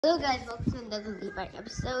Hello guys, welcome to another Levi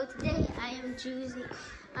episode. Today I'm going to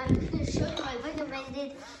show you my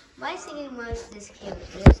recommended My Singing Monsters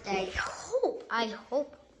characters that I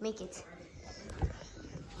hope make it.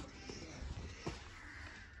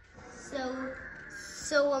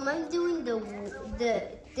 So I'm doing the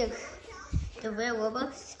rare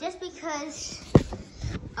Robux just because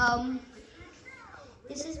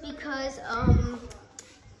this is because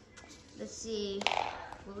let's see.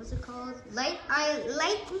 What was it called? Light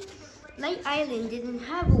Island didn't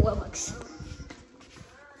have a Robux.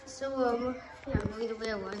 So yeah, I'm going to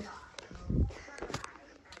wear one.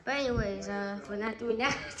 But anyways, we're not doing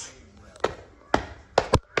that.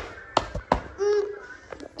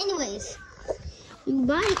 Anyways, you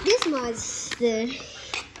buy this monster.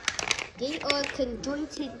 They are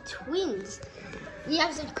conjointed twins. We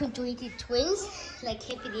have some conjointed twins, like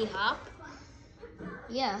Hippity Hop.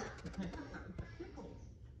 Yeah.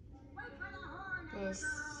 Yes.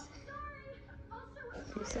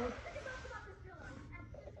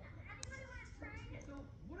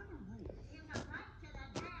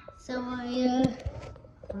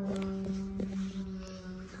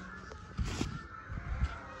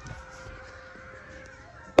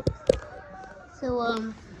 So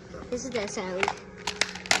this is that sound.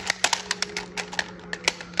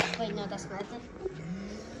 Wait, no, that's not it.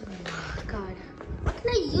 Oh, God, what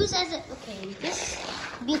can I use as a? Okay, this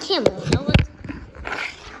be a camera. You know what?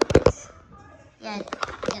 Yeah,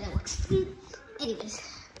 that works. Anyways,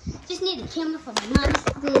 just need a camera for my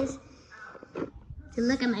monsters to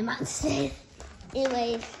look at my monsters.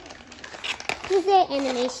 Anyways, here's their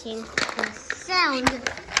animation and sound,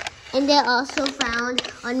 and they're also found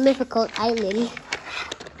on Mythical Island.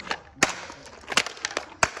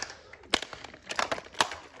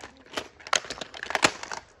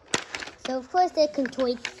 So of course they're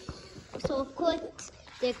conjoined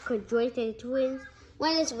twins.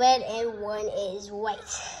 One is red and one is white.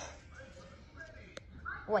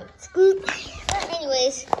 But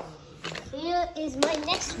anyways, here is my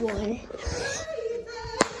next one.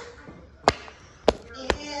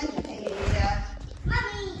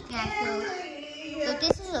 Yeah, so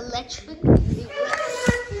this is electric.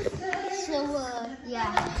 So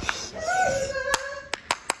yeah.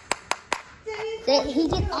 He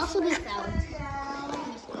can also be found.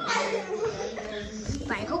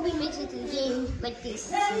 But I hope he makes it to the game like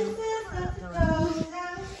this.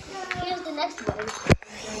 Here's the next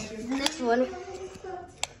one.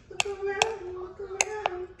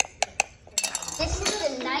 This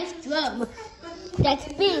is the knife drum that's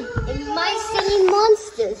been in My Singing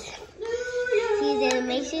Monsters. See his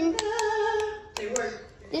animation?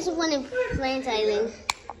 This is one in Plant Island.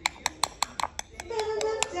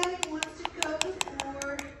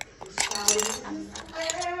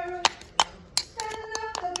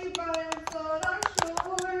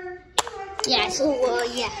 Yeah, so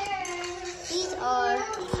yeah, these are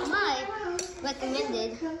my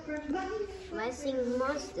recommended My Singing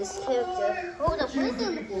Monsters character. Hold up, where the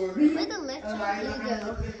left one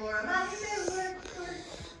go?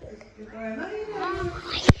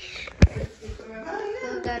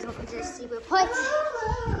 So guys, welcome to the secret part.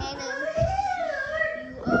 And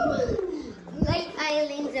Light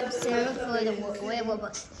Islands observe for the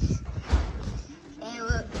werewolves.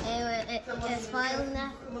 It's file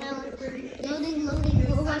now. Loading,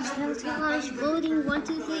 watch, loading, 1,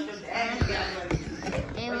 2, 3.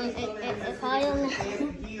 File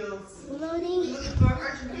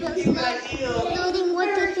loading,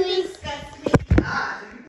 1, 2, 3.